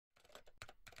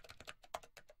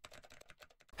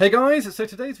Hey guys, so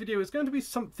today's video is going to be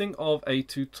something of a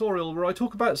tutorial where I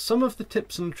talk about some of the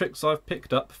tips and tricks I've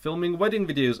picked up filming wedding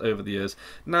videos over the years.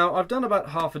 Now, I've done about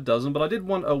half a dozen, but I did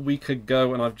one a week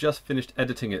ago and I've just finished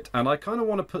editing it. And I kind of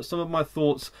want to put some of my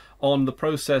thoughts on the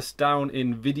process down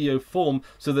in video form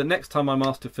so that next time I'm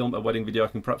asked to film a wedding video, I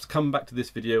can perhaps come back to this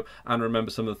video and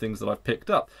remember some of the things that I've picked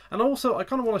up. And also, I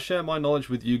kind of want to share my knowledge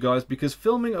with you guys because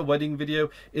filming a wedding video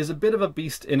is a bit of a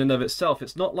beast in and of itself.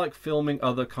 It's not like filming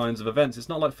other kinds of events. It's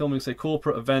not like filming, say,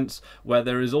 corporate events where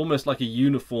there is almost like a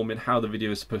uniform in how the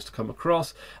video is supposed to come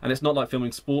across, and it's not like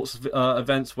filming sports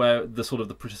events where the sort of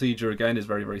the procedure again is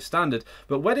very, very standard.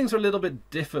 But weddings are a little bit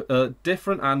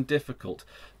different and difficult.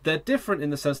 They're different in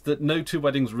the sense that no two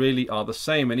weddings really are the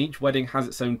same, and each wedding has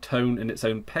its own tone and its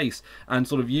own pace, and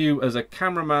sort of you as a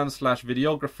cameraman slash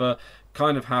videographer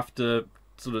kind of have to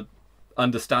sort of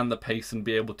understand the pace and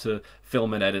be able to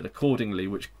film and edit accordingly,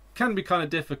 which can be kind of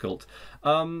difficult.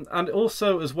 And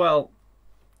also as well,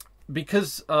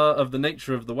 because of the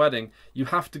nature of the wedding, you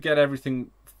have to get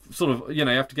everything sort of, you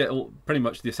have to get pretty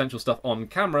much the essential stuff on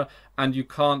camera, and you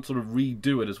can't sort of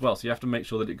redo it as well. So you have to make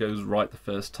sure that it goes right the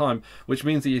first time, which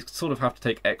means that you sort of have to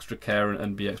take extra care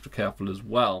and be extra careful as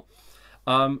well.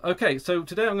 Okay, so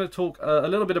today I'm going to talk a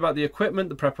little bit about the equipment,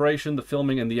 the preparation, the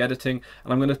filming and the editing,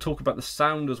 and I'm going to talk about the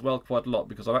sound as well quite a lot,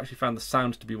 because I've actually found the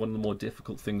sound to be one of the more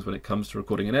difficult things when it comes to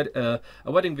recording a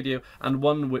wedding video, and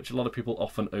one which a lot of people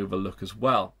often overlook as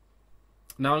well.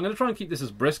 Now, I'm going to try and keep this as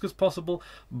brisk as possible,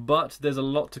 but there's a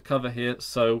lot to cover here,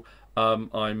 so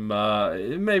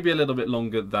it may be a little bit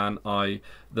longer than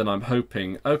I'm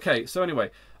hoping. Okay, so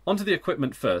anyway, onto the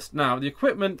equipment first. Now, the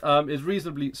equipment is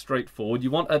reasonably straightforward.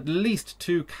 You want at least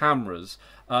 2 cameras.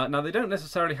 Now, they don't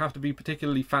necessarily have to be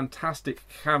particularly fantastic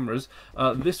cameras.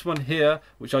 This one here,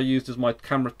 which I used as my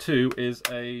camera 2, is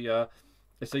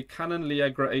it's a Canon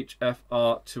Liegra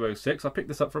HFR 206. I picked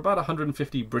this up for about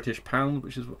 150 British pounds,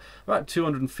 which is about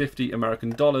 250 American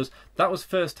dollars. That was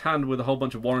first hand with a whole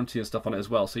bunch of warranty and stuff on it as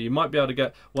well. So you might be able to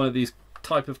get one of these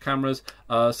type of cameras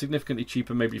significantly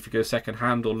cheaper, maybe if you go second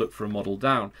hand or look for a model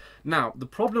down. Now, the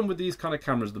problem with these kind of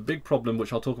cameras, the big problem,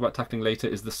 which I'll talk about tackling later,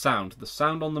 is the sound. The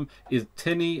sound on them is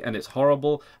tinny and it's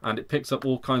horrible, and it picks up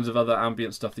all kinds of other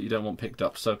ambient stuff that you don't want picked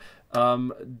up. So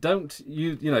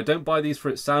don't buy these for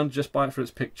its sound, just buy it for its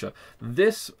picture.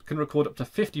 This can record up to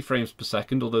 50 frames per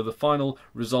second, although the final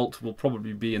result will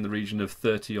probably be in the region of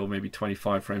 30 or maybe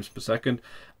 25 frames per second.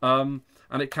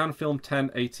 And it can film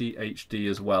 1080 HD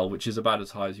as well, which is about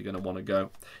as high as you're going to want to go.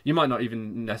 You might not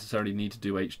even necessarily need to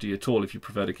do HD at all if you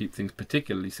prefer to keep things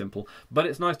particularly simple, but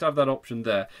it's nice to have that option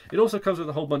there. It also comes with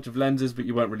a whole bunch of lenses, but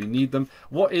you won't really need them.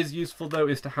 What is useful though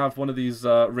is to have one of these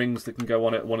rings that can go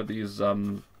on it, one of these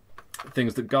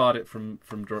things that guard it from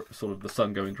sort of the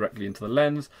sun going directly into the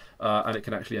lens, and it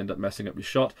can actually end up messing up your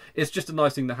shot. It's just a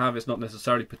nice thing to have. It's not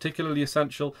necessarily particularly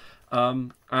essential,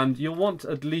 and you'll want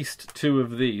at least 2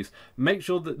 of these. Make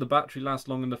sure that the battery lasts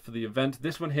long enough for the event.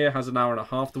 This one here has an hour and a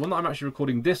half. The one that I'm actually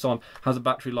recording this on has a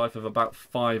battery life of about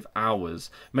 5 hours.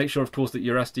 Make sure, of course, that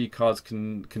your SD cards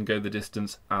can go the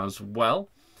distance as well,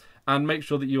 and make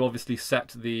sure that you obviously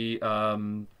set the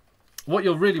what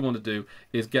you'll really want to do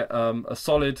is get a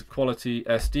solid quality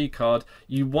SD card.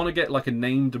 You want to get like a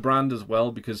named brand as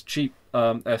well, because cheap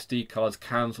SD cards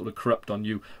can sort of corrupt on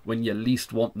you when you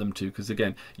least want them to. Because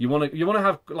again, you want to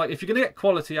have, like, if you're going to get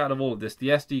quality out of all of this, the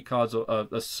SD cards are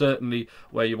certainly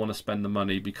where you want to spend the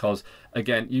money, because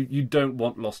again, you don't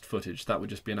want lost footage. That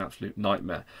would just be an absolute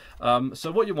nightmare.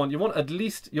 So what you want at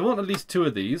least 2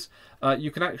 of these. You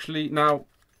can actually now,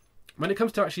 when it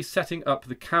comes to actually setting up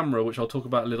the camera, which I'll talk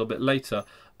about a little bit later,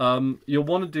 you'll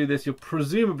want to do this. You'll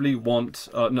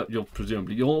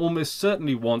almost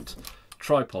certainly want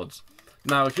tripods.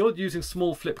 Now, if you're using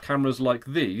small flip cameras like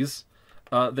these,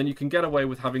 then you can get away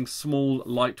with having small,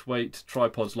 lightweight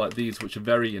tripods like these, which are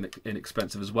very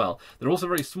inexpensive as well. They're also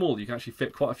very small. You can actually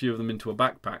fit quite a few of them into a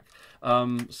backpack.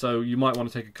 So you might want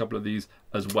to take a couple of these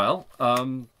as well.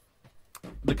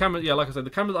 The camera, yeah, like I said,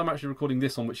 the camera that I'm actually recording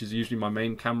this on, which is usually my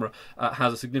main camera,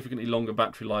 has a significantly longer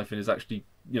battery life and is actually,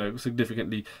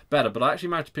 significantly better. But I actually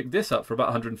managed to pick this up for about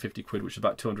 150 quid, which is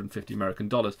about 250 American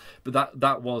dollars. But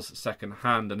that was second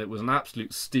hand, and it was an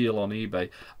absolute steal on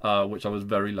eBay, which I was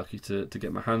very lucky to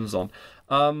get my hands on.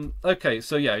 Okay,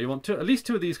 so yeah, you want at least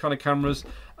 2 of these kind of cameras.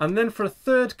 And then for a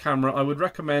third camera, I would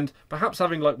recommend perhaps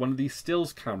having like one of these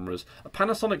stills cameras. A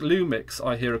Panasonic Lumix,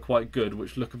 I hear, are quite good,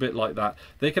 which look a bit like that.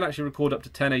 They can actually record up to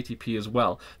 1080p as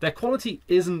well. Their quality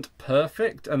isn't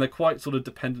perfect, and they're quite sort of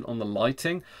dependent on the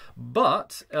lighting, but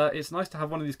but it's nice to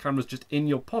have one of these cameras just in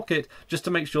your pocket, just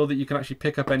to make sure that you can actually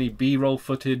pick up any B-roll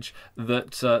footage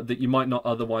that that you might not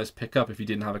otherwise pick up if you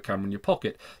didn't have a camera in your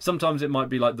pocket. Sometimes it might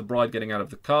be like the bride getting out of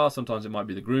the car, sometimes it might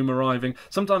be the groom arriving,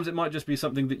 sometimes it might just be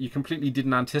something that you completely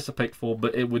didn't anticipate for,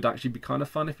 but it would actually be kind of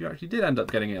fun if you actually did end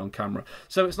up getting it on camera.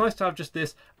 So it's nice to have just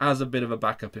this as a bit of a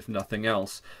backup if nothing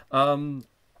else.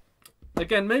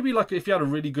 Again, maybe like if you had a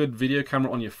really good video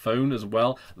camera on your phone as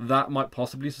well, that might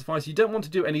possibly suffice. You don't want to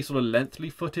do any sort of lengthy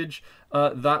footage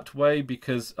that way,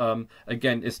 because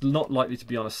again, it's not likely to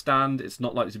be on a stand, it's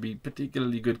not likely to be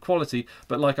particularly good quality,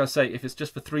 but like I say, if it's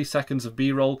just for 3 seconds of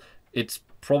B-roll, it's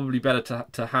probably better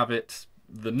to have it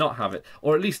than not have it.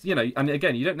 Or at least, you know, and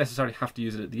again, you don't necessarily have to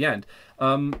use it at the end.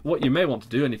 What you may want to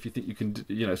do, and if you think you can,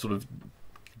 you know, sort of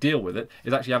deal with it,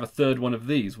 is actually have a third one of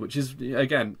these, which is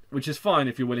fine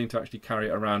if you're willing to actually carry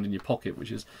it around in your pocket,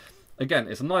 which is, again,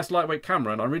 it's a nice lightweight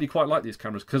camera, and I really quite like these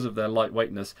cameras because of their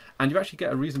lightweightness, and you actually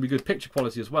get a reasonably good picture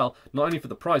quality as well, not only for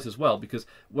the price as well, because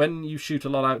when you shoot a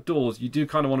lot outdoors, you do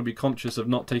kind of want to be conscious of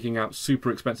not taking out super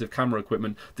expensive camera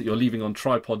equipment that you're leaving on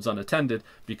tripods unattended,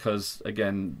 because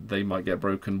again, they might get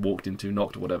broken, walked into,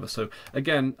 knocked, or whatever. So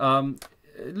again,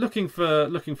 looking for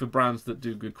brands that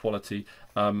do good quality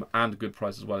and good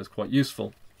price as well is quite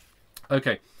useful.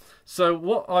 Okay, so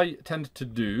what I tend to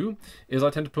do is I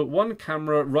tend to put one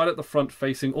camera right at the front,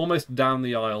 facing almost down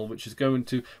the aisle, which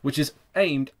is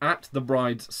aimed at the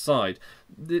bride's side.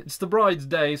 It's the bride's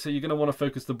day, so you're going to want to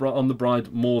focus on the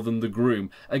bride more than the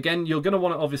groom. Again, you're going to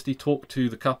want to obviously talk to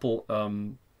the couple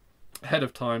ahead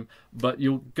of time, but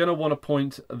you're going to want to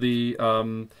point the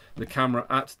camera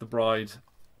at the bride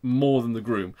more than the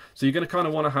groom. So you're going to kind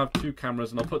of want to have 2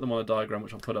 cameras, and I'll put them on a diagram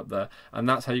which I'll put up there, and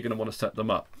that's how you're going to want to set them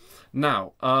up.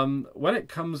 Now, when it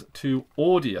comes to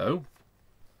audio,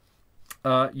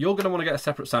 you're going to want to get a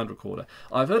separate sound recorder.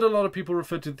 I've heard a lot of people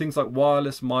refer to things like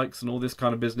wireless mics and all this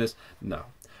kind of business. No.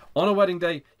 On a wedding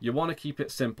day, you want to keep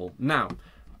it simple. Now,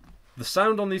 the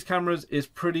sound on these cameras is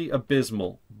pretty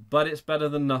abysmal, but it's better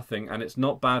than nothing, and it's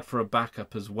not bad for a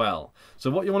backup as well.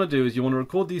 So what you want to do is you want to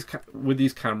record these with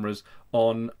these cameras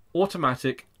on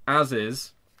automatic as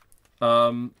is,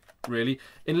 really.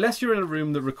 Unless you're in a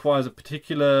room that requires a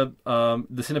particular,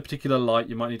 that's in a particular light,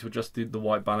 you might need to adjust the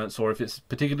white balance, or if it's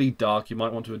particularly dark, you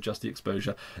might want to adjust the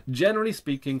exposure. Generally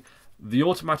speaking, the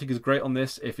automatic is great on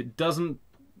this. If it doesn't,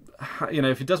 you know,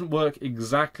 if it doesn't work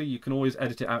exactly, you can always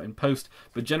edit it out in post,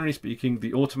 but generally speaking,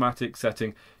 the automatic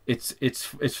setting,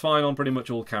 it's fine on pretty much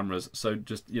all cameras, so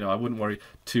just, you know, I wouldn't worry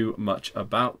too much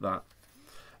about that.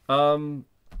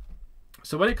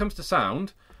 So when it comes to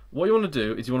sound, what you want to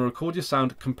do is you want to record your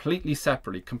sound completely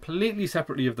separately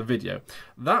of the video.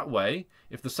 That way,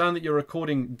 if the sound that you're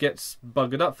recording gets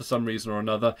buggered up for some reason or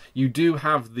another, you do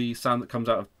have the sound that comes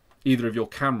out of either of your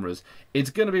cameras. It's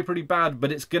going to be pretty bad,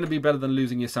 but it's going to be better than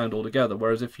losing your sound altogether.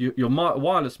 Whereas if your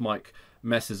wireless mic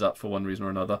messes up for one reason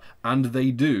or another, and they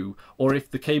do, or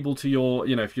if the cable to your,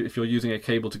 you know, if you're using a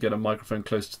cable to get a microphone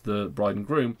close to the bride and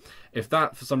groom, if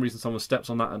that for some reason someone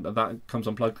steps on that and that comes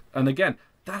unplugged, and again,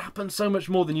 that happens so much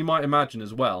more than you might imagine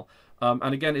as well.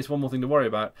 And again, it's one more thing to worry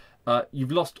about.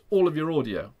 You've lost all of your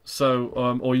audio, so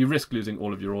or you risk losing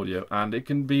all of your audio, and it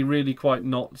can be really quite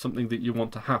not something that you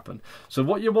want to happen. So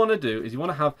what you want to do is you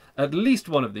want to have at least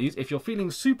one of these. If you're feeling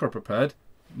super prepared,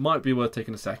 might be worth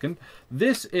taking a second.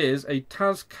 This is a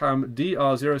Tascam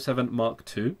DR07 Mark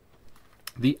II.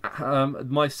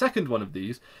 My second one of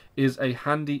these is a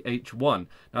Handy H1.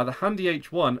 Now the Handy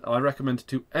H1 I recommend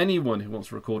to anyone who wants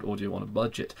to record audio on a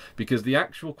budget, because the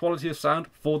actual quality of sound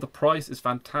for the price is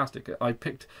fantastic. I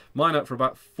picked mine up for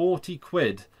about 40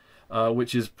 quid,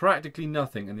 which is practically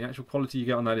nothing, and the actual quality you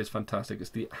get on that is fantastic. It's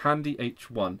the Handy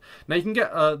H1. Now you can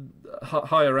get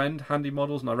higher end Handy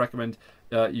models, and I recommend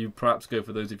you perhaps go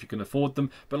for those if you can afford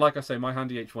them. But like I say, my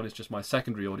Handy H1 is just my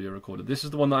secondary audio recorder. This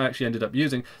is the one that I actually ended up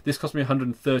using. This cost me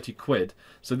 130 quid.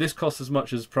 So this costs as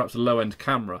much as perhaps a low-end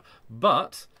camera.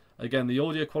 But again, the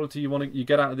audio quality you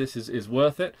get out of this is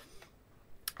worth it.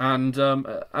 And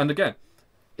again,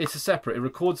 it's a separate. It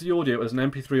records the audio as an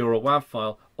MP3 or a WAV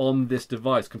file on this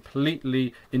device,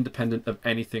 completely independent of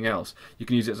anything else. You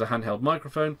can use it as a handheld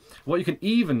microphone. What you can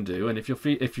even do, and if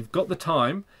you've got the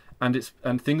time and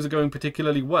things are going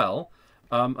particularly well,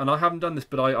 and I haven't done this,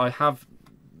 but I have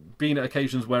been at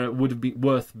occasions where it would be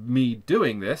worth me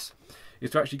doing this, is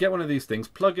to actually get one of these things,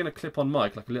 plug in a clip-on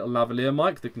mic, like a little lavalier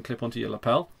mic that can clip onto your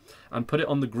lapel, and put it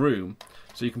on the groom.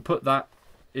 So you can put that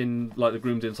in like the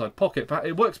groom's inside pocket. But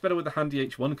it works better with the Handy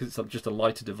H1 because it's just a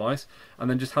lighter device, and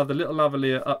then just have the little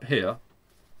lavalier up here,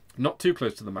 not too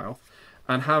close to the mouth,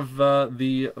 and have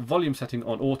the volume setting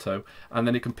on auto, and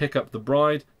then it can pick up the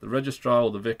bride, the registrar,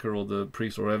 or the vicar, or the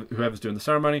priest, or whoever's doing the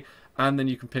ceremony, and then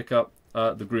you can pick up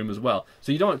the groom as well.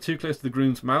 So you don't want it too close to the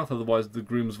groom's mouth, otherwise the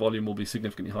groom's volume will be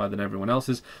significantly higher than everyone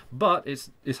else's. But it's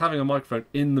having a microphone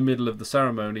in the middle of the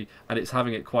ceremony, and it's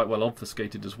having it quite well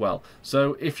obfuscated as well.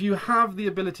 So if you have the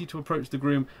ability to approach the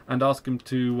groom and ask him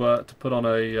to put on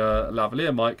a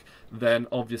lavalier mic, then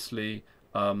obviously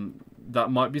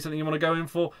that might be something you want to go in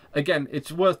for. Again,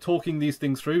 it's worth talking these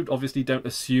things through. Obviously, don't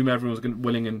assume everyone's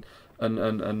willing and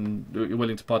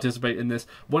willing to participate in this.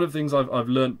 One of the things I've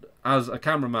learned as a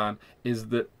cameraman is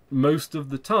that most of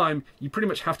the time you pretty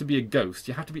much have to be a ghost.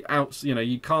 You have to be out, you know,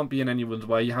 you can't be in anyone's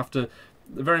way. You have to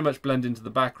very much blend into the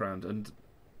background, and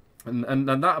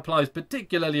that applies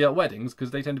particularly at weddings, because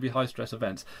they tend to be high stress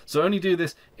events. So only do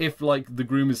this if, like, the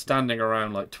groom is standing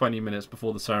around like 20 minutes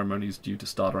before the ceremony is due to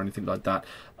start or anything like that,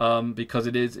 because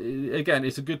again,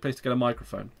 it's a good place to get a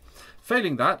microphone.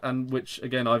 Failing that, and which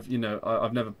again I've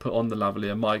never put on the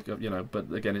lavalier mic,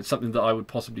 but again it's something that I would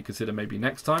possibly consider maybe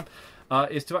next time,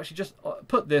 is to actually just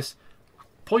put this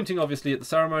pointing obviously at the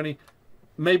ceremony,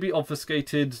 maybe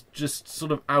obfuscated, just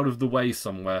sort of out of the way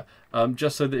somewhere,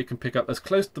 just so that it can pick up as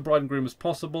close to the bride and groom as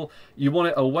possible. You want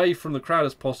it away from the crowd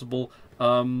as possible.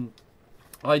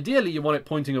 Ideally, you want it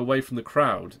pointing away from the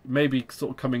crowd, maybe sort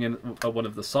of coming in at one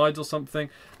of the sides or something.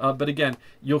 But again,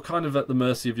 you're kind of at the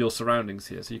mercy of your surroundings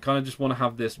here. So you kind of just want to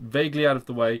have this vaguely out of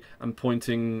the way and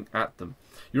pointing at them.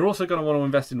 You're also going to want to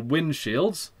invest in wind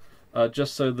shields,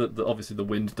 just so that obviously the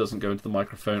wind doesn't go into the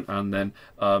microphone and then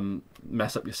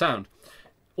mess up your sound.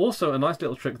 Also, a nice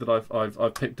little trick that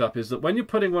I've picked up is that when you're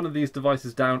putting one of these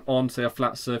devices down on, say, a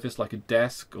flat surface like a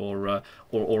desk or a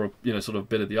sort of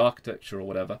bit of the architecture or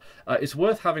whatever, it's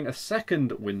worth having a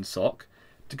second windsock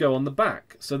to go on the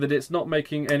back, so that it's not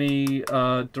making any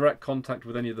direct contact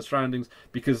with any of the surroundings,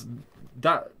 because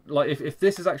that, like, if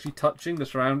this is actually touching the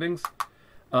surroundings,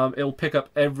 it'll pick up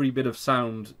every bit of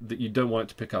sound that you don't want it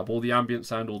to pick up, all the ambient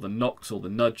sound, all the knocks, all the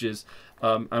nudges,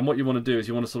 and what you want to do is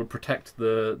you want to sort of protect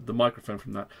the microphone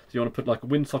from that. So you want to put like a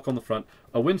windsock on the front,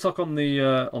 a windsock on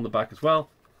the back as well,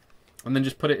 and then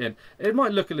just put it in. It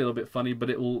might look a little bit funny, but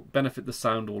it will benefit the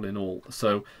sound all in all.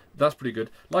 So that's pretty good.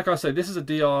 Like I say, this is a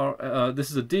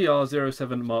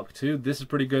DR07 Mark II. This is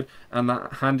pretty good, and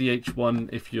that Handy H1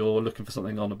 if you're looking for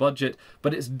something on a budget.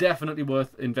 But it's definitely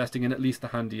worth investing in at least the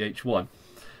Handy H1.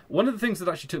 One of the things that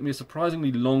actually took me a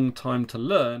surprisingly long time to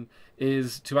learn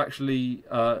is to actually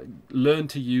learn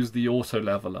to use the auto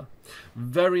leveler.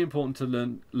 Very important to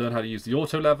learn how to use the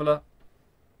auto leveler.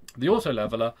 The auto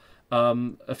leveler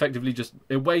effectively just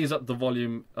it weighs up the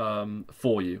volume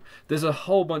for you. There's a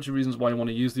whole bunch of reasons why you want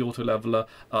to use the auto leveler.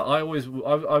 I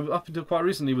up until quite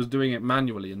recently was doing it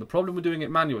manually, and the problem with doing it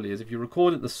manually is if you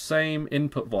record at the same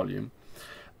input volume,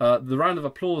 the round of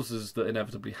applauses that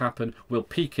inevitably happen will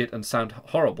peak it and sound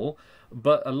horrible,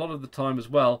 but a lot of the time as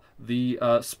well, the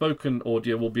spoken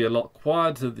audio will be a lot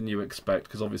quieter than you expect,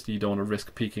 because obviously you don't want to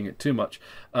risk peaking it too much,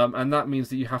 and that means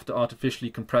that you have to artificially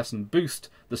compress and boost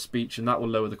the speech, and that will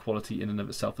lower the quality in and of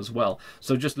itself as well.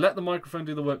 So just let the microphone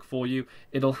do the work for you.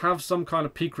 It'll have some kind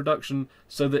of peak reduction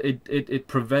so that it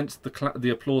prevents the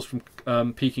applause from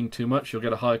peaking too much. You'll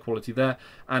get a higher quality there,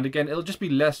 and again, it'll just be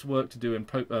less work to do in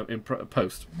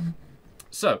post.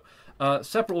 So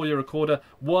separate audio recorder.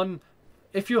 One,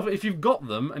 if you've got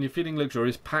them and you're feeling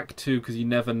luxurious, pack two, because you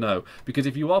never know. Because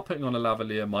if you are putting on a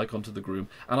lavalier mic onto the groom,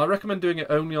 and I recommend doing it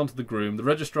only onto the groom, the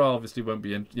registrar obviously won't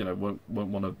be in, won't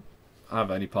want to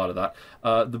have any part of that.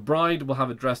 The bride will have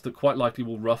a dress that quite likely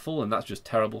will ruffle, and that's just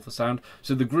terrible for sound.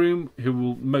 So the groom, who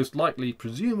will most likely,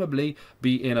 presumably,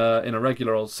 be in a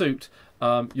regular old suit,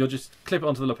 you'll just clip it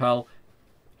onto the lapel,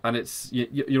 and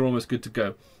you're almost good to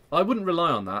go. I wouldn't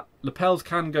rely on that. Lapel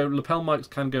mics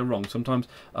can go wrong. Sometimes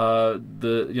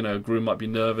the groom might be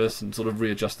nervous and sort of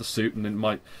readjust the suit, and it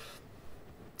might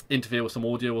interfere with some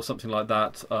audio or something like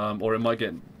that, or it might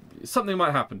something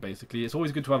might happen. Basically, it's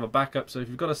always good to have a backup. So if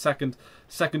you've got a second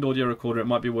audio recorder, it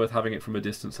might be worth having it from a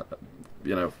distance,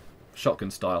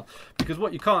 shotgun style, because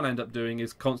what you can't end up doing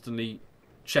is constantly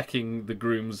checking the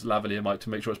groom's lavalier mic to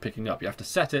make sure it's picking up. You have to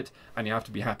set it, and you have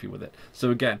to be happy with it. So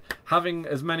again, having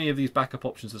as many of these backup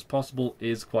options as possible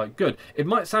is quite good. It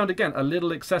might sound, again, a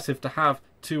little excessive to have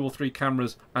 2 or 3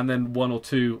 cameras and then 1 or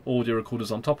 2 audio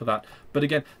recorders on top of that, but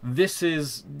again,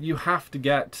 you have to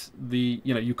get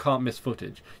you can't miss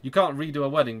footage. You can't redo a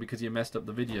wedding because you messed up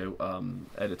the video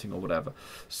editing or whatever.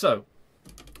 So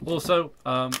also,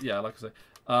 like I say,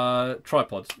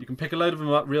 tripods. You can pick a load of them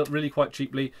up really quite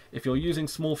cheaply. If you're using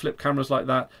small flip cameras like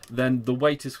that, then the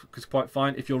weight is quite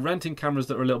fine. If you're renting cameras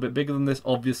that are a little bit bigger than this,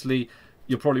 obviously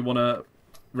you'll probably want to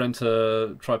rent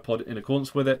a tripod in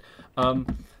accordance with it.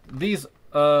 These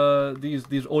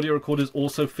audio recorders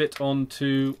also fit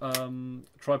onto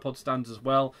tripod stands as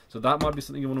well, so that might be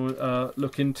something you want to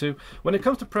look into. When it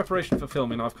comes to preparation for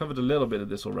filming, I've covered a little bit of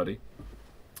this already.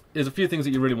 There's a few things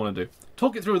that you really want to do.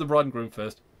 Talk it through with the bride and groom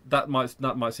first. That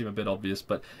might seem a bit obvious,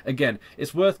 but again,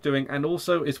 it's worth doing, and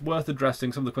also it's worth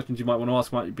addressing. Some of the questions you might want to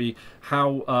ask might be,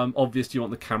 how obvious do you want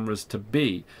the cameras to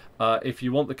be? If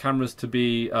you want the cameras to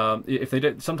be, if they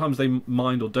don't, sometimes they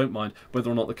mind or don't mind whether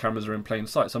or not the cameras are in plain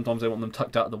sight. Sometimes they want them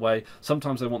tucked out of the way.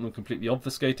 Sometimes they want them completely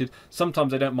obfuscated.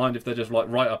 Sometimes they don't mind if they're just like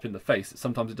right up in the face.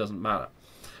 Sometimes it doesn't matter.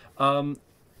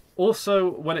 Also,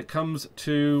 when it comes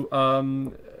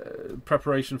to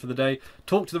preparation for the day,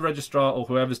 talk to the registrar or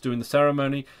whoever's doing the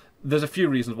ceremony. There's a few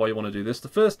reasons why you want to do this. The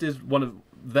first is, one of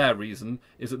their reason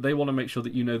is that they want to make sure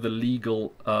that you know the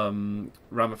legal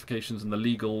ramifications and the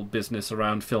legal business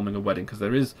around filming a wedding, because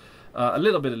there is a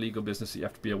little bit of legal business that you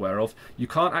have to be aware of. You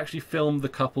can't actually film the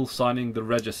couple signing the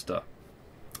register.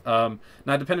 Now,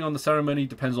 depending on the ceremony,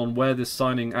 depends on where this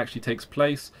signing actually takes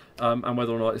place, and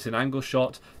whether or not it's an angle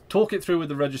shot. Talk it through with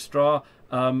the registrar.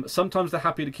 Sometimes they're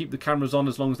happy to keep the cameras on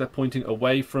as long as they're pointing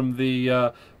away from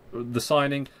the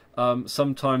signing.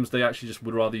 Sometimes they actually just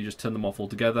would rather you just turn them off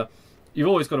altogether. You've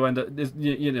always got to end up,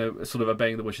 you know, sort of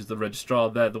obeying the wishes of the registrar.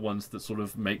 They're the ones that sort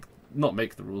of not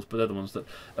make the rules, but they're the ones that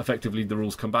effectively the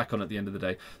rules come back on at the end of the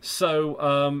day.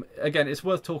 So again, it's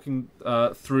worth talking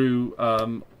through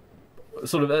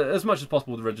sort of as much as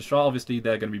possible with the registrar. Obviously,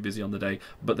 they're going to be busy on the day,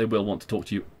 but they will want to talk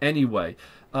to you anyway.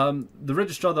 The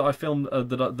registrar that I filmed,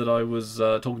 that I was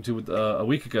talking to with, a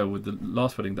week ago with the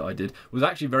last wedding that I did, was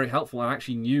actually very helpful and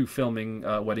actually knew filming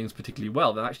weddings particularly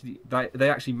well. They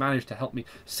actually managed to help me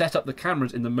set up the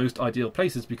cameras in the most ideal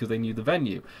places because they knew the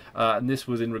venue. And this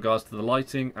was in regards to the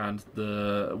lighting and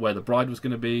where the bride was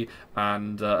going to be,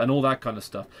 and all that kind of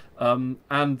stuff.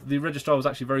 And the registrar was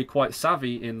actually very quite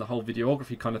savvy in the whole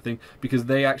videography kind of thing, because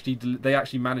they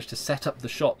actually managed to set up the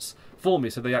shots for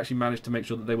me, so they actually managed to make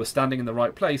sure that they were standing in the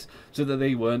right place so that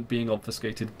they weren't being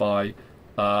obfuscated by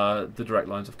the direct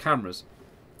lines of cameras.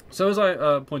 So as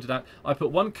I pointed out, I put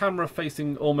one camera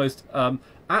facing almost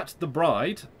at the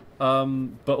bride,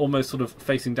 but almost sort of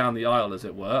facing down the aisle, as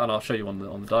it were, and I'll show you on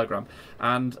the diagram,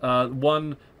 and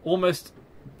one almost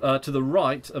to the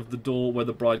right of the door where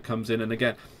the bride comes in. And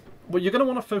again, well, you're going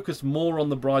to want to focus more on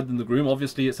the bride than the groom.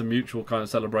 Obviously, it's a mutual kind of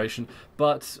celebration,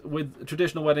 but with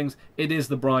traditional weddings, it is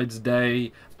the bride's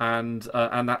day, and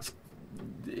that's,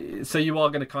 so you are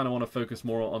going to kind of want to focus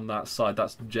more on that side.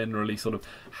 That's generally sort of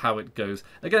how it goes.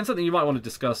 Again, something you might want to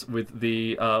discuss with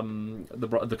the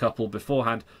couple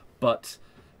beforehand, but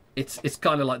it's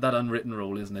kind of like that unwritten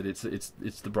rule, isn't it?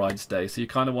 It's the bride's day, so you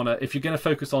kind of want to, if you're going to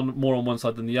focus on more on one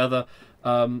side than the other,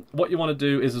 what you want to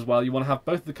do is, as well, you want to have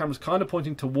both of the cameras kind of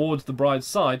pointing towards the bride's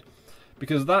side,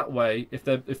 because that way, if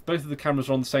both of the cameras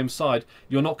are on the same side,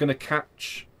 you're not going to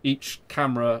catch each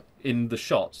camera in the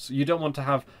shots. You don't want to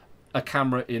have a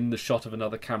camera in the shot of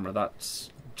another camera.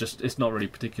 That's just, it's not really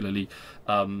particularly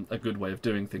a good way of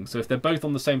doing things. So if they're both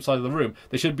on the same side of the room,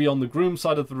 they should be on the groom's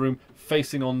side of the room,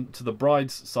 facing on to the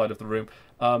bride's side of the room,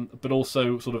 but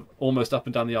also sort of almost up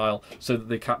and down the aisle, so that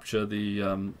they capture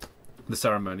the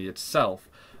ceremony itself.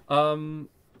 So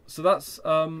that's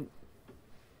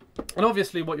and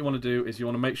obviously what you want to do is you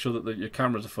want to make sure that your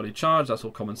cameras are fully charged. That's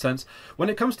all common sense. When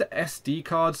it comes to SD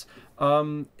cards,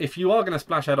 if you are going to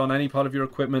splash out on any part of your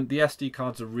equipment, the SD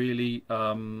cards are really,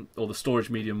 or the storage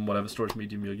medium, whatever storage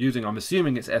medium you're using, I'm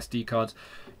assuming it's SD cards,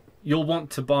 you'll want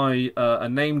to buy a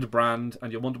named brand,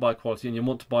 and you'll want to buy quality, and you'll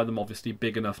want to buy them obviously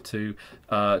big enough to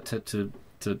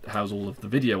house all of the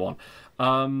video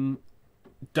on.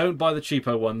 Don't buy the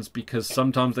cheapo ones, because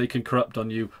sometimes they can corrupt on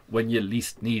you when you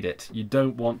least need it. You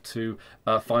don't want to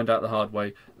find out the hard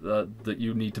way that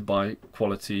you need to buy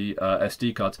quality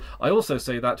SD cards. I also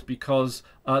say that because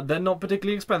they're not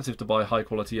particularly expensive to buy high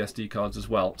quality SD cards as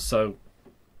well. So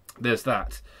there's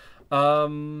that.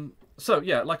 So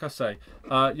yeah, like I say,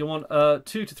 you want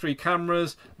 2 to 3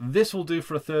 cameras. This will do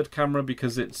for a third camera,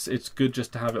 because it's good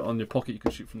just to have it on your pocket. You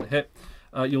can shoot from the hip.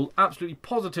 You'll absolutely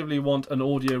positively want an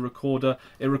audio recorder.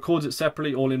 It records it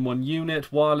separately, all in one unit,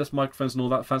 wireless microphones and all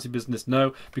that fancy business.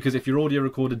 No, because if your audio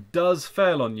recorder does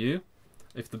fail on you,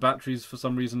 if the batteries for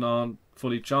some reason aren't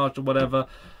fully charged or whatever,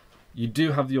 you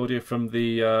do have the audio from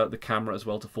the camera as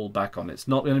well to fall back on. It's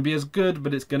not going to be as good,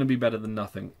 but it's going to be better than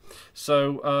nothing.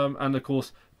 So, and of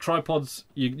course, tripods,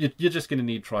 you're just going to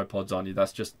need tripods, aren't you?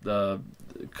 That's just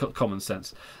common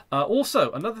sense.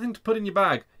 Also, another thing to put in your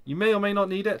bag, you may or may not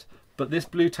need it, but this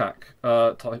blue tack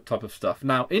type of stuff.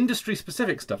 Now,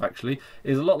 industry-specific stuff, actually,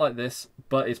 is a lot like this,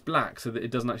 but it's black, so that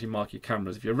it doesn't actually mark your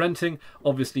cameras. If you're renting,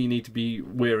 obviously you need to be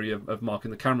wary of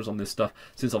marking the cameras on this stuff.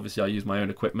 Since obviously I use my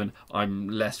own equipment, I'm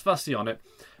less fussy on it.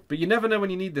 But you never know when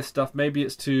you need this stuff. Maybe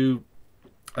it's to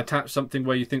attach something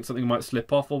where you think something might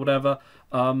slip off or whatever.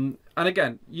 And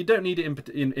again, you don't need it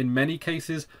in many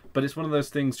cases, but it's one of those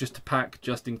things just to pack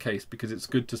just in case, because it's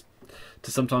good to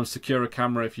sometimes secure a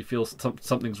camera if you feel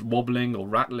something's wobbling or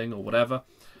rattling or whatever.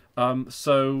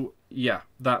 So yeah,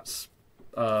 that's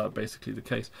basically the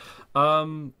case.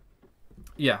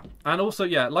 Yeah, and also,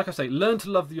 yeah, like I say, learn to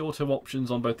love the auto options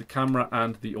on both the camera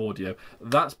and the audio.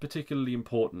 That's particularly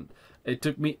important. It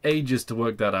took me ages to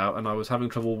work that out, and I was having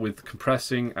trouble with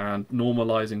compressing and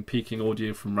normalizing peaking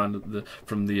audio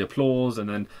from the applause, and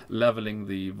then leveling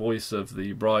the voice of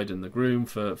the bride and the groom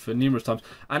for numerous times.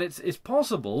 And it's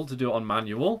possible to do it on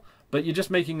manual, but you're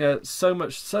just making so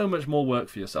much more work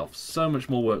for yourself. So much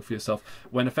more work for yourself,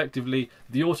 when effectively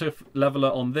the auto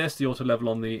leveler on this, the auto level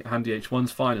on the Handy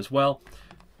H1's fine as well.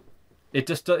 It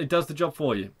does the job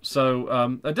for you.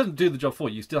 So it doesn't do the job for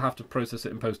you. You still have to process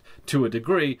it in post to a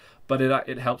degree, but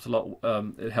it helps a lot.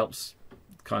 It helps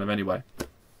kind of anyway.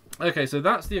 Okay, so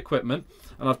that's the equipment,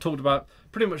 and I've talked about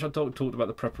I've talked about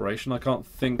the preparation. I can't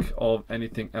think of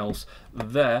anything else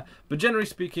there. But generally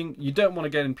speaking, you don't want to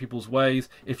get in people's ways.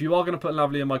 If you are going to put a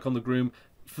lavalier mic on the groom,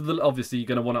 obviously you're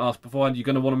going to want to ask beforehand. You're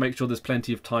going to want to make sure there's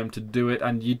plenty of time to do it,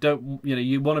 and you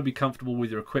want to be comfortable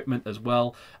with your equipment as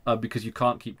well, because you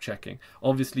can't keep checking.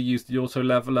 Obviously, use the auto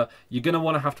leveler. You're going to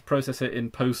want to have to process it in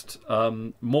post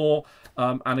more,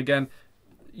 and again,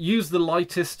 use the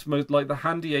lightest, like the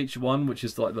Handy H1, which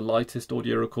is like the lightest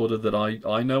audio recorder that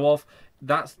I know of.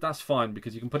 That's fine,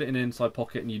 because you can put it in an inside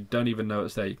pocket and you don't even know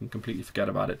it's there. You can completely forget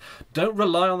about it. Don't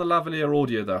rely on the lavalier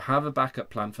audio though. Have a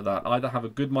backup plan for that. Either have a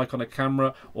good mic on a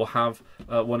camera or have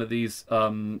one of these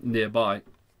nearby.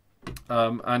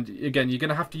 And again, you're going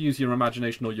to have to use your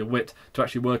imagination or your wit to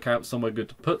actually work out somewhere good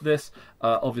to put this.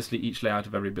 Obviously, each layout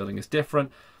of every building is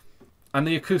different. And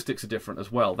the acoustics are different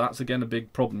as well. That's again a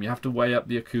big problem. You have to weigh up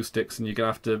the acoustics, and you're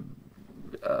going to have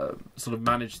to sort of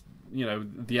manage,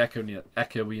 the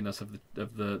echoiness of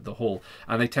the hall,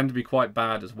 and they tend to be quite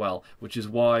bad as well, which is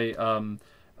why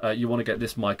you want to get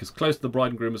this mic as close to the bride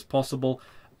and groom as possible.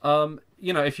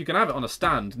 If you can have it on a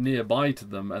stand nearby to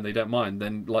them and they don't mind,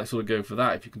 then sort of go for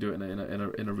that. If you can do it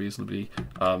in a reasonably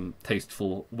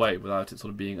tasteful way without it sort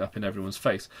of being up in everyone's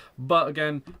face. But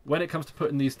again, when it comes to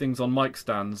putting these things on mic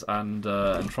stands and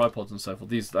tripods and so forth,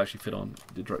 these actually fit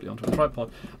directly onto a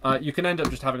tripod. You can end up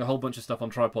just having a whole bunch of stuff on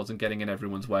tripods and getting in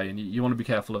everyone's way, and you want to be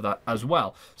careful of that as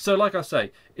well. So, like I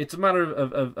say, it's a matter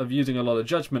of using a lot of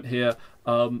judgment here,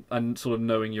 and sort of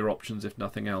knowing your options, if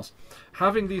nothing else.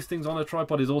 Having these things on a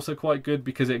tripod is also quite good,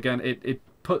 because again, it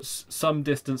puts some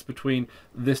distance between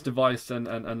this device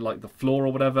and like the floor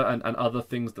or whatever, and other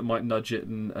things that might nudge it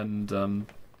and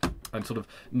sort of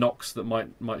knocks that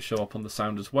might show up on the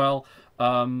sound as well.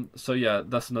 So yeah,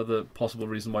 that's another possible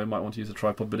reason why you might want to use a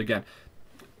tripod. But again,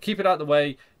 keep it out of the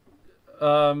way.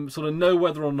 Sort of know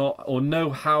whether or not, or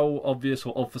know how obvious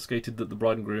or obfuscated that the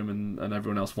bride and groom and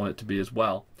everyone else want it to be as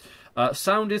well.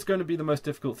 Sound is going to be the most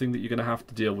difficult thing that you're going to have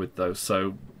to deal with, though.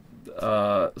 So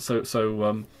bear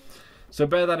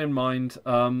that in mind.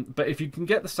 But if you can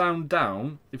get the sound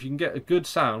down, if you can get a good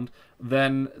sound,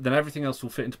 then everything else will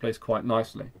fit into place quite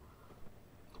nicely.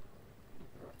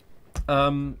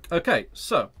 Okay,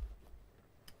 so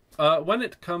when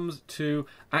it comes to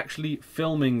actually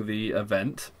filming the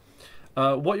event,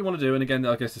 what you want to do, and again,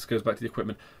 I guess this goes back to the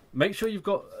equipment, make sure you've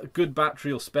got a good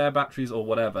battery or spare batteries or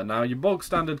whatever. Now, your bog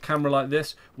standard camera like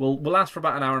this will last for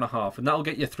about an hour and a half, and that'll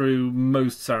get you through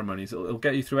most ceremonies. It'll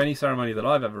get you through any ceremony that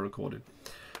I've ever recorded.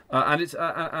 This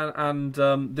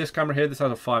camera here, this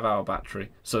has a 5-hour battery,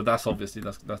 so that's obviously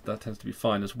that tends to be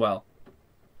fine as well.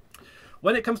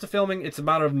 When it comes to filming, it's a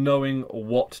matter of knowing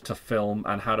what to film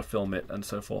and how to film it and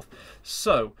so forth.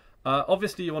 So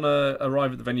obviously you want to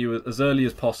arrive at the venue as early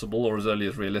as possible, or as early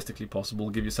as realistically possible.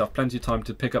 Give yourself plenty of time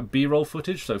to pick up B-roll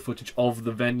footage, so footage of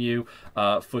the venue,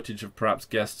 footage of perhaps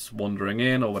guests wandering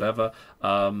in or whatever,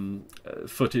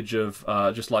 footage of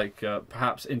just like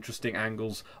perhaps interesting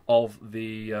angles of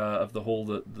the hall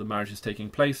that the marriage is taking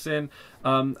place in,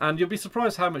 and you'll be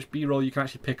surprised how much B-roll you can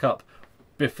actually pick up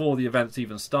before the event's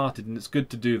even started, and it's good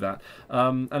to do that.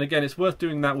 And again, it's worth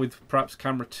doing that with perhaps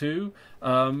camera 2,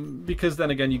 because then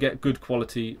again you get good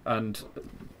quality and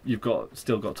you've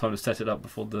still got time to set it up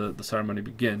before the ceremony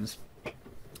begins.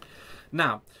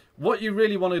 Now, What you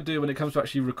really want to do when it comes to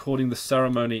actually recording the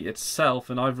ceremony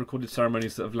itself, and I've recorded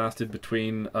ceremonies that have lasted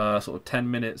between sort of 10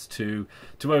 minutes to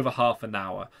over half an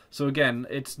hour. So again,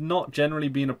 it's not generally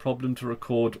been a problem to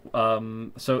record.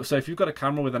 So if you've got a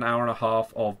camera with an hour and a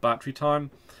half of battery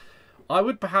time, I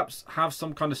would perhaps have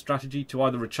some kind of strategy to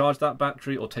either recharge that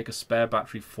battery or take a spare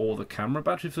battery for the camera.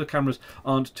 Batteries for the cameras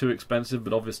aren't too expensive,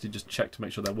 but obviously just check to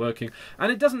make sure they're working.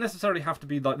 And it doesn't necessarily have to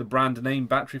be like the brand name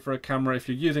battery for a camera. If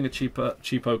you're using a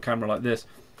cheapo camera like this,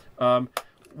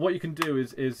 what you can do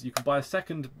is you can buy a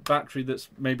second battery that's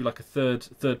maybe like a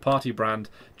third party brand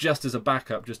just as a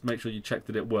backup, just to make sure you check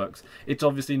that it works. It's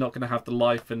obviously not going to have the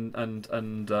life and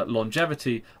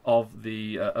longevity of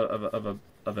the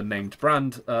of a named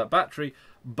brand battery,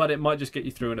 but it might just get you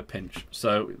through in a pinch.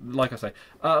 So like I say,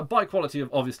 buy quality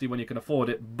of obviously when you can afford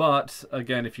it, but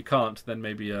again, if you can't, then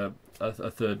maybe a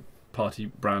third party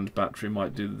brand battery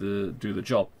might do the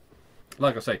job.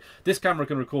 Like I say, this camera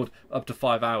can record up to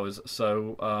 5 hours,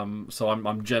 so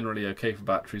I'm generally okay for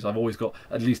batteries. I've always got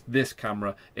at least this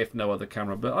camera, if no other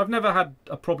camera. But I've never had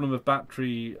a problem with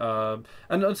battery. And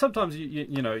sometimes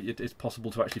you know it's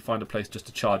possible to actually find a place just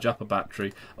to charge up a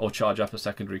battery or charge up a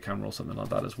secondary camera or something like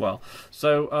that as well.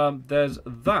 So there's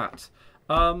that.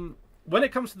 When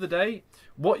it comes to the day,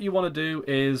 what you want to do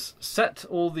is set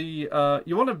all the...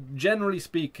 you want to, generally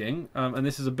speaking, and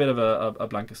this is a bit of a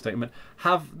blanket statement,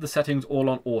 have the settings all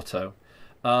on auto.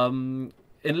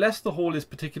 Unless the hall is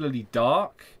particularly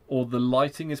dark or the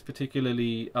lighting is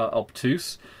particularly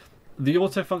obtuse, the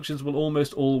auto functions will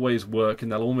almost always work,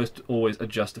 and they'll almost always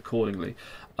adjust accordingly.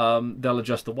 They'll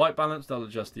adjust the white balance, they'll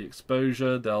adjust the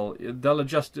exposure, they'll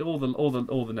adjust all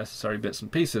the necessary bits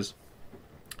and pieces.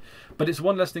 But it's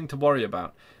one less thing to worry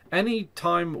about. Any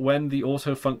time when the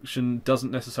auto function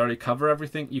doesn't necessarily cover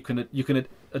everything, you can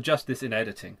adjust this in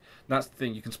editing. That's the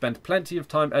thing. You can spend plenty of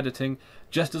time editing,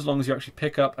 just as long as you actually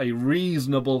pick up a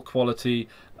reasonable quality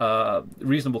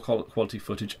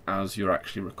footage as you're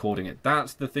actually recording it.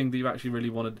 That's the thing that you actually really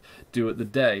want to do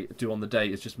on the day.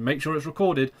 Is just make sure it's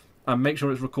recorded. And make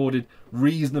sure it's recorded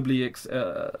reasonably,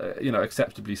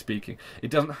 acceptably speaking.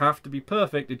 It doesn't have to be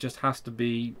perfect. It just has to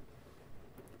be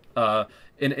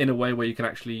in a way where you can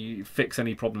actually fix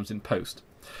any problems in post.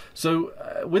 So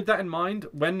with that in mind,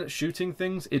 when shooting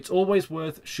things, it's always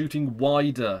worth shooting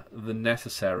wider than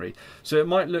necessary. So it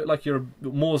might look like you're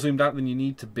more zoomed out than you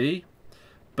need to be,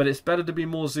 but it's better to be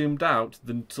more zoomed out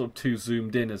than sort of too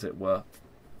zoomed in, as it were.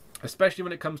 Especially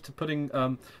when it comes to putting,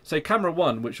 say, camera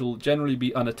 1, which will generally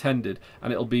be unattended,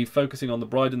 and it'll be focusing on the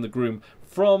bride and the groom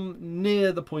from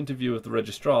near the point of view of the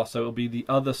registrar, so it'll be the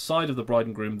other side of the bride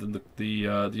and groom than the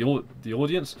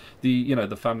audience,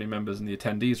 the family members and the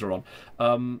attendees are on.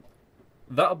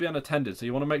 That'll be unattended, so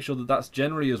you want to make sure that that's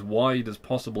generally as wide as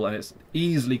possible, and it's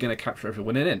easily going to capture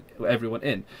everyone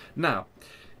in. Now,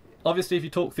 obviously, if you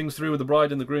talk things through with the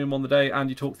bride and the groom on the day, and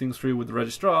you talk things through with the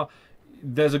registrar,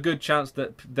 there's a good chance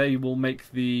that they will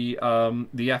make the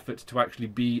effort to actually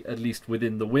be at least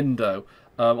within the window.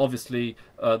 Obviously,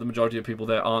 the majority of people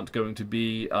there aren't going to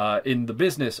be in the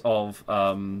business of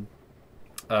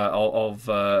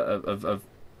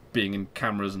being in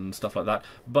cameras and stuff like that,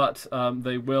 but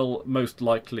they will most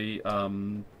likely.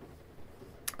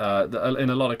 In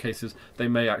a lot of cases, they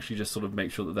may actually just sort of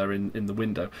make sure that they're in the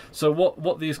window. So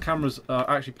what these cameras are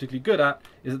actually particularly good at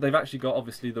is that they've actually got,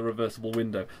 obviously, the reversible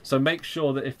window. So make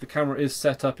sure that if the camera is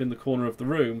set up in the corner of the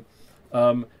room,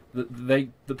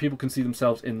 that people can see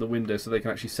themselves in the window, so they can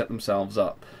actually set themselves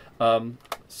up.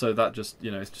 So that just,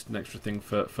 it's just an extra thing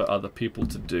for other people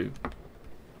to do.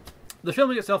 The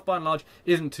filming itself, by and large,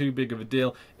 isn't too big of a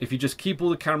deal. If you just keep all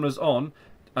the cameras on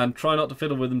and try not to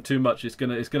fiddle with them too much, it's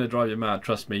gonna drive you mad.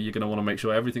 Trust me, you're gonna want to make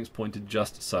sure everything's pointed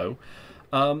just so.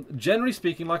 Generally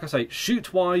speaking, like I say,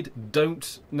 shoot wide.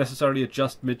 Don't necessarily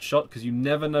adjust mid-shot, because you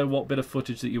never know what bit of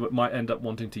footage that you might end up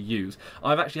wanting to use.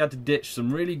 I've actually had to ditch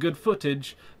some really good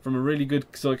footage from a really good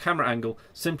sort of camera angle,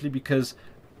 simply because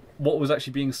what was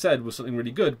actually being said was something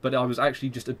really good, but I was actually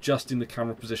just adjusting the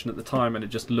camera position at the time, and it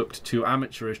just looked too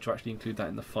amateurish to actually include that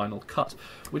in the final cut,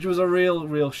 which was a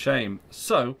real shame.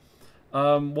 So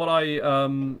what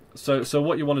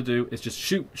you want to do is just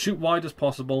shoot wide as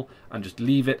possible and just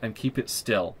leave it and keep it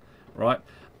still, right?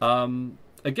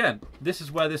 Again, this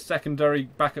is where this secondary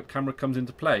backup camera comes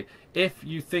into play. If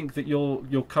you think that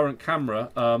your current camera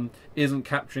isn't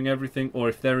capturing everything, or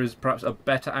if there is perhaps a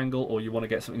better angle, or you want to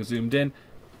get something zoomed in,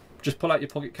 just pull out your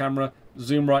pocket camera,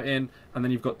 zoom right in, and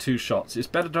then you've got 2 shots. It's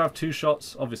better to have 2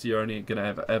 shots. Obviously, you're only going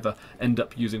to ever end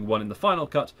up using 1 in the final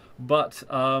cut, but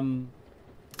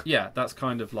yeah, that's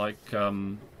kind of like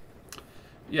that's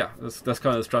kind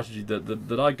of the strategy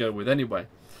that I go with anyway.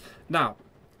 Now,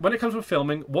 when it comes to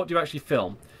filming, what do you actually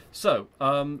film? So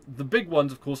the big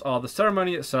ones, of course, are the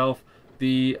ceremony itself.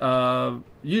 The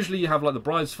usually you have like the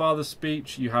bride's father's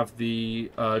speech, you have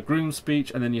the groom's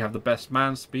speech, and then you have the best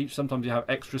man's speech. Sometimes you have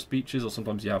extra speeches, or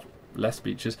sometimes you have less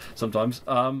speeches. Sometimes,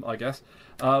 I guess.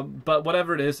 But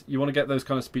whatever it is, you want to get those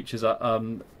kind of speeches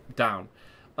down.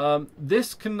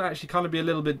 This can actually kind of be a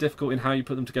little bit difficult in how you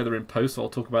put them together in post, so I'll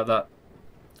talk about that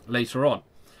later on.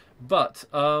 But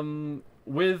when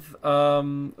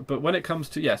it comes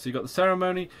to, so you've got the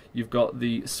ceremony, you've got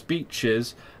the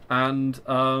speeches, and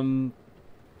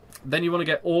then you want to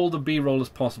get all the B-roll as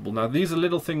possible. Now these are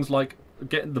little things like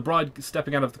getting the bride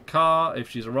stepping out of the car if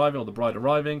she's arriving, or the bride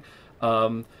arriving,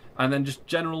 and then just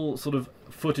general sort of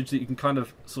footage that you can kind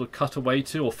of sort of cut away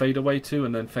to, or fade away to,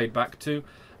 and then fade back to.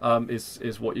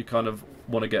 Is what you kind of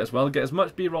want to get as well. Get as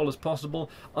much B-roll as possible.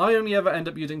 I only ever end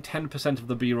up using 10% of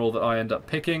the B-roll that I end up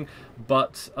picking,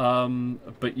 but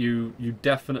you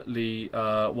definitely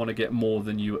want to get more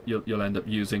than you'll end up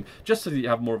using, just so that you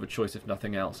have more of a choice, if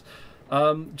nothing else.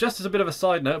 Just as a bit of a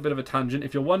side note, a bit of a tangent,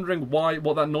 if you're wondering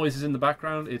what that noise is in the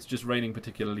background, it's just raining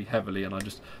particularly heavily, and I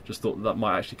just thought that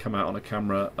might actually come out on a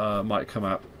camera, might come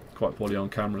out quite poorly on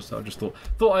camera, so I just thought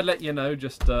I'd let you know,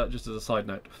 just as a side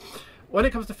note. When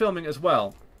it comes to filming as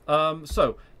well, it's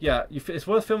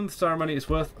worth filming the ceremony, it's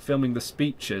worth filming the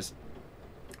speeches.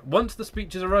 Once the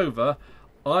speeches are over,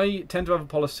 I tend to have a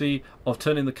policy of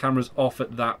turning the cameras off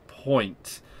at that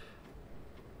point.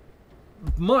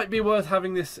 Might be worth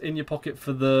having this in your pocket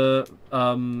for their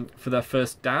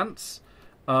first dance,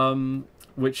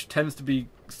 which tends to be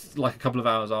like a couple of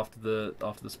hours after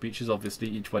the speeches. Obviously,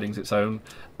 each wedding's its own,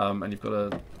 and you've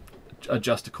got to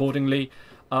adjust accordingly.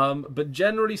 But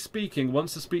generally speaking,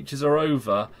 once the speeches are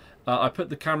over, I put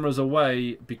the cameras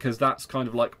away, because that's kind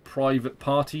of like private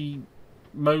party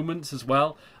moments as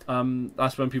well.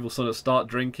 That's when people sort of start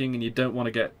drinking, and you don't want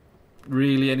to get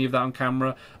really any of that on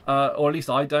camera, or at least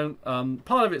I don't.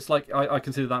 Part of it's like I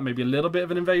consider that maybe a little bit of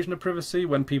an invasion of privacy,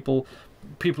 when people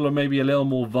are maybe a little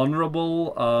more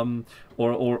vulnerable,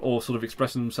 or sort of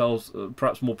expressing themselves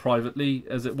perhaps more privately,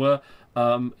 as it were.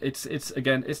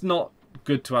 It's not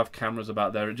good to have cameras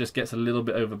about there. It just gets a little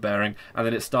bit overbearing, and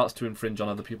then it starts to infringe on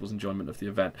other people's enjoyment of the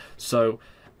event. So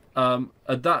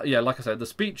at that, like I said, the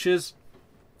speeches,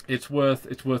 it's worth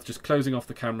just closing off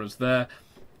the cameras there.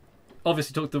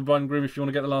 Obviously, talk to the bride and groom if you want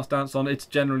to get the last dance on. It's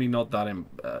generally not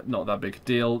that big a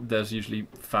deal. There's usually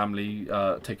family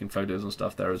taking photos and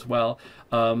stuff there as well.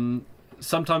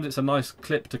 Sometimes it's a nice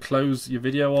clip to close your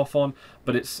video off on,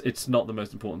 but it's not the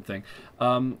most important thing.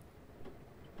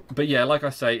 But yeah, like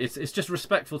I say, it's just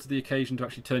respectful to the occasion to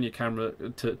actually turn your camera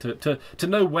to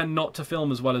know when not to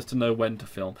film, as well as to know when to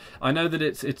film. I know that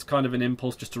it's kind of an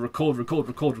impulse just to record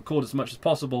as much as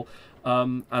possible,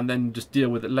 and then just deal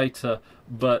with it later.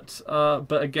 But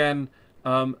again,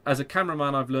 as a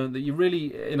cameraman, I've learned that you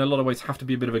really, in a lot of ways, have to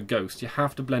be a bit of a ghost. You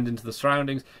have to blend into the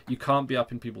surroundings. You can't be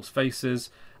up in people's faces.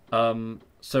 So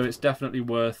it's definitely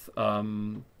worth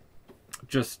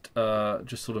just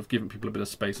sort of giving people a bit of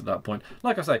space at that point.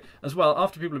 Like I say, as well,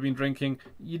 after people have been drinking,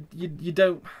 you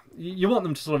want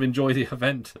them to sort of enjoy the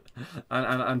event,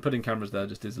 and putting cameras there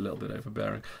just is a little bit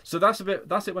overbearing. So that's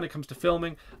it when it comes to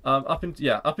filming. Up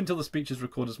until the speeches,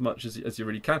 record as much as you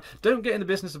really can. Don't get in the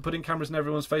business of putting cameras in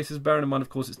everyone's faces. Bearing in mind, of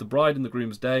course, it's the bride and the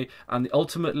groom's day, and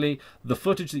ultimately the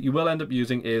footage that you will end up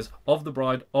using is of the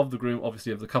bride, of the groom,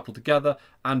 obviously of the couple together,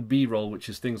 and B-roll, which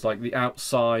is things like the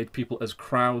outside, people as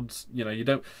crowds. You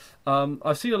don't.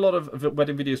 I've seen a lot of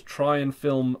wedding videos try and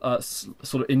film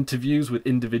sort of interviews with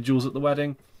individuals at the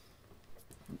wedding.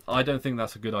 I don't think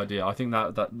that's a good idea. I think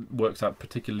that works out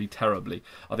particularly terribly.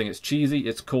 I think it's cheesy,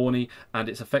 it's corny, and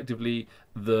it's effectively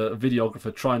the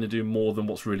videographer trying to do more than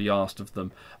what's really asked of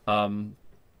them.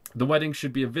 The wedding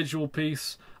should be a visual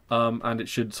piece, and it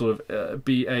should sort of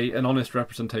be an honest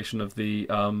representation of the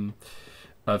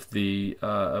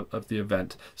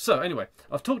event. So anyway,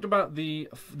 I've talked about the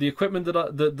equipment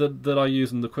that I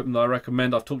use and the equipment that I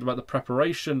recommend. I've talked about the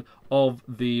preparation of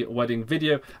the wedding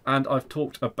video, and I've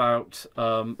talked about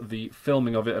the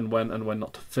filming of it and when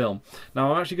not to film.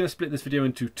 Now I'm actually going to split this video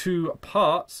into two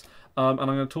parts. And I'm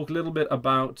going to talk a little bit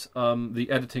about the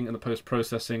editing and the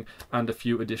post-processing and a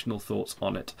few additional thoughts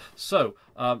on it. So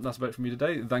that's about it from me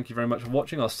today. Thank you very much for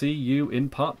watching. I'll see you in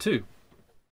part 2.